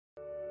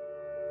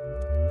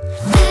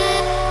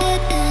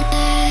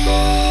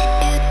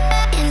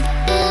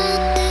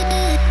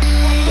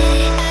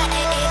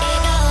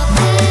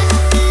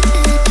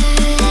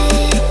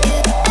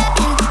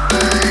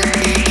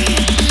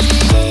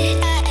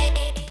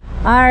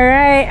All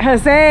right,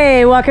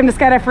 Jose, welcome to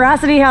Skydive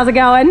Fyrosity. How's it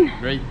going?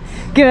 Great.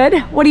 Good.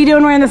 What are you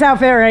doing wearing this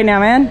outfit right now,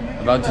 man?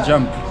 About to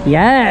jump.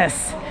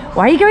 Yes.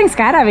 Why are you going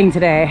skydiving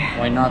today?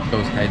 Why not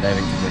go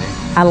skydiving today?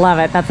 I love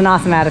it. That's an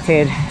awesome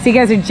attitude. So you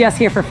guys are just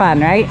here for fun,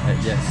 right?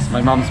 Yes,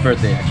 my mom's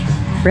birthday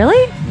actually.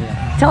 Really?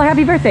 Yeah. Tell her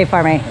happy birthday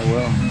for me. I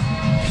will.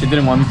 She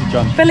didn't want me to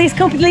jump. Feliz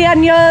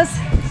cumpleaños.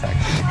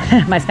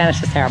 Exactly. My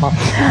Spanish is terrible.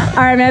 All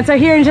right, man. So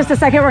here in just a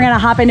second, we're going to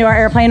hop into our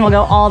airplane. We'll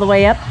go all the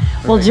way up.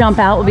 We'll jump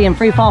out. We'll be in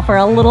free fall for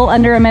a little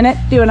under a minute,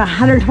 doing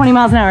 120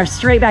 miles an hour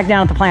straight back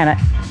down at the planet.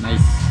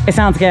 Nice. It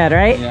sounds good,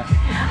 right? Yeah.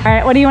 All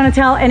right, what do you want to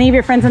tell any of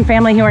your friends and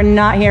family who are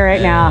not here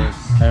right now?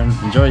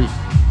 Enjoy. Yep.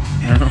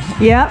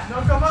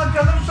 No, come on,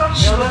 tell them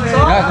something.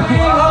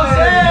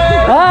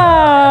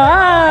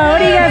 Oh, what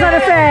do you guys want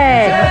to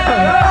say?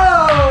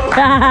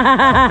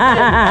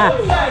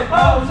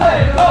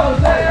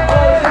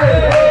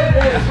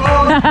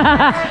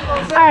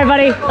 All right,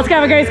 buddy, let's go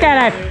have a great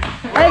skydive.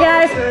 Hey,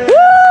 guys.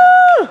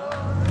 Woo!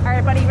 All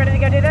right, buddy, you ready to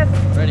go do this?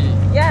 Ready.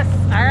 Yes.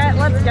 All right,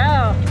 let's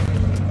go.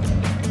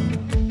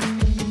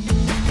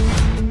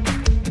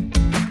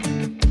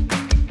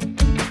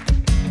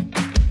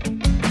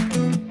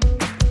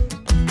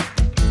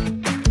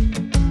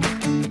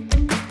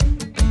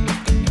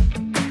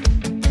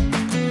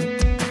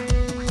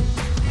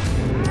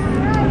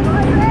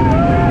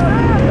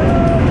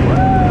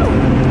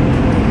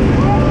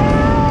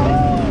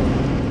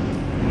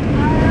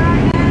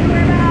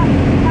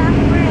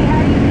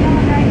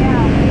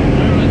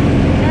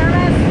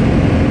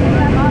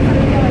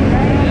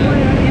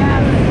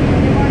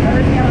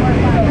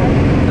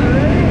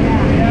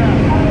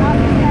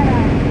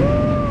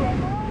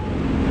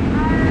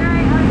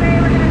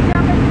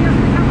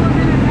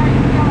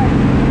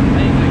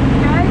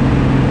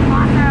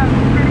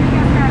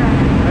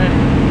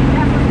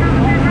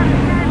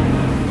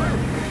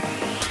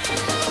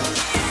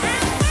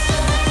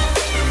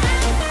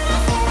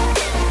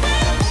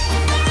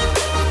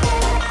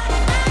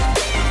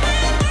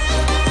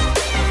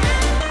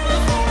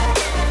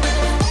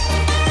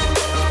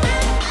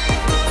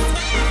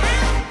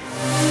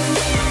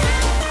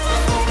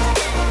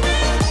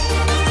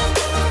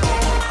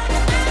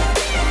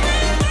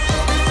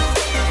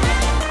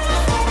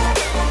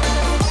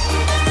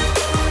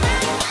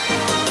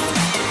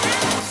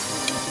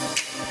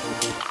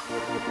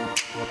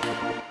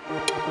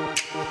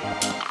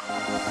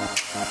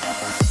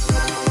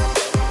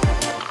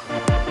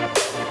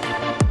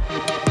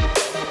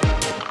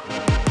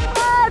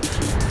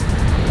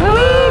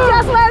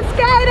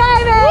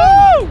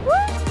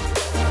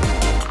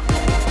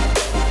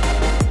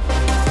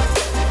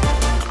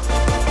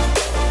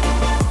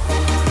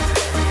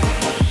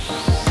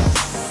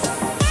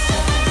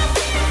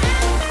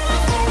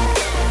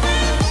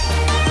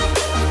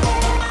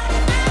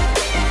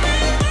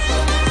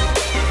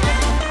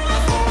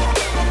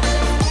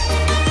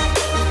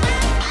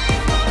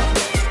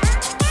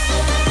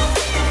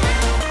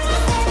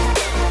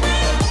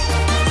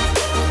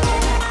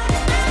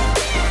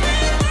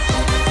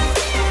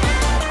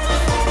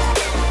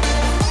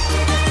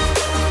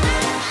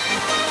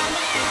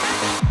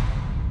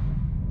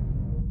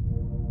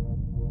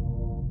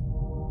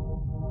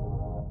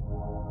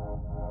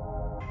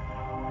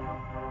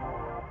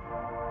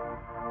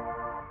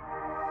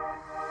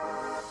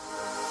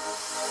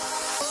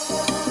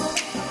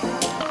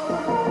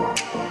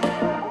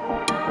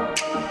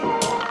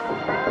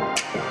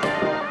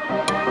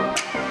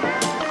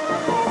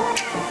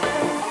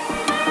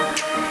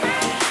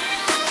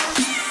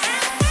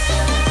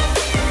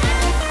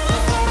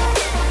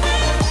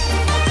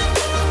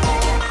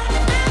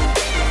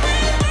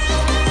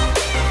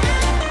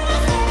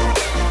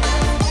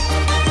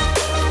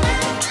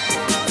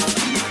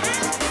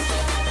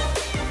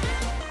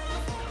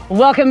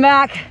 Welcome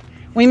back.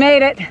 We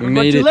made it. We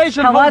made it.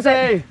 Congratulations, How was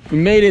it? We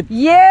made it.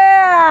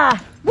 Yeah!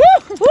 Woo!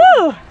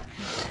 Woo!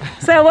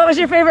 So what was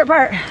your favorite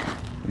part?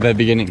 The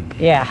beginning.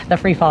 Yeah, the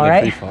free fall, The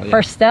right? free fall, yeah.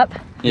 First step.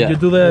 Yeah. Did you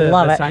do the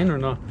Love it. sign or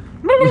no?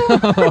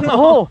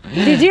 Oh,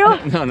 did you?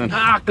 No, no, no.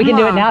 Ah, We can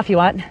do it now if you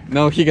want.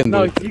 No, he can do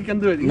No, it. you can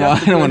do it. You No, I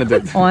have to don't want to do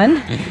it. 1,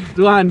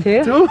 One,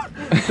 Two. two,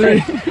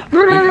 three.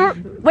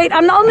 Wait,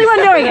 I'm the only one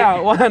doing it. Yeah,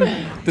 one,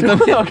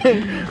 two,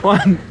 okay.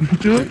 1,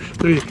 2,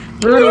 3.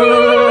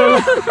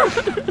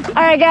 All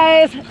right,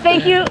 guys.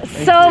 Thank you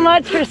so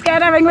much for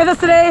skydiving with us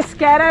today.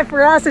 Skydive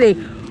Fyrosity.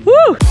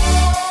 Woo!